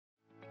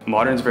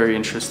Modern's very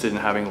interested in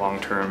having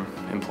long-term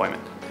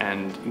employment,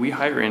 and we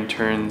hire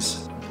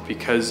interns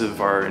because of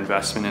our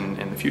investment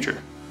in the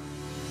future.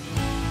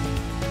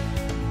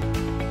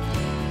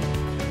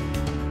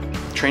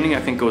 Training,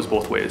 I think, goes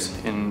both ways.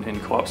 In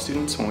co-op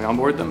students, when we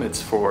onboard them,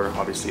 it's for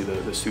obviously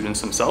the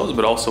students themselves,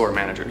 but also our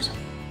managers.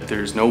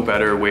 There's no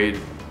better way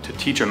to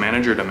teach a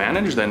manager to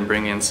manage than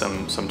bring in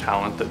some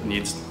talent that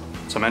needs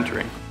some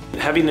mentoring.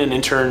 Having an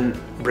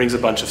intern brings a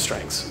bunch of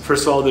strengths.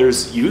 First of all,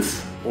 there's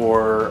youth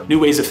or new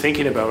ways of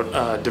thinking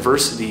about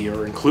diversity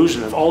or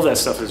inclusion. All of that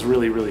stuff is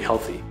really, really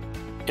healthy.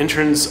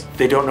 Interns,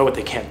 they don't know what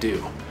they can't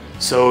do.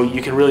 So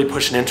you can really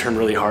push an intern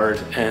really hard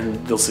and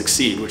they'll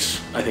succeed, which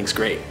I think is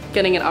great.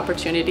 Getting an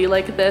opportunity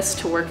like this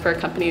to work for a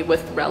company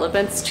with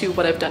relevance to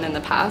what I've done in the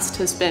past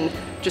has been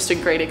just a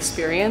great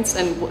experience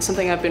and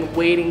something I've been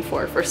waiting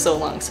for so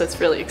long, so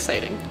it's really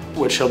exciting.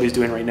 What Shelby's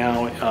doing right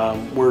now,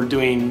 we're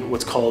doing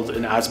what's called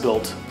an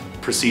as-built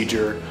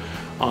procedure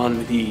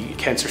on the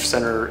Cancer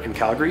Center in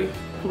Calgary.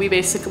 We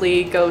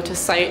basically go to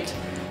site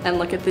and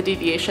look at the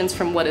deviations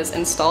from what is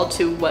installed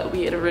to what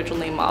we had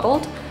originally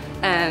modeled,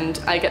 and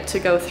I get to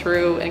go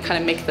through and kind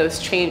of make those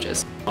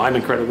changes. I'm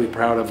incredibly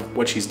proud of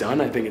what she's done.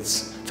 I think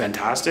it's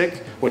fantastic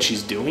what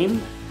she's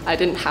doing. I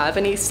didn't have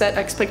any set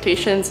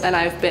expectations, and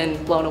I've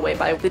been blown away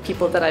by the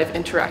people that I've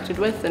interacted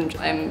with, and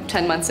I'm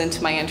 10 months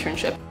into my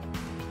internship.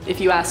 If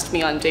you asked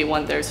me on day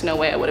one, there's no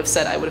way I would have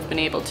said I would have been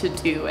able to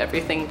do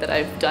everything that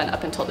I've done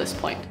up until this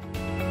point.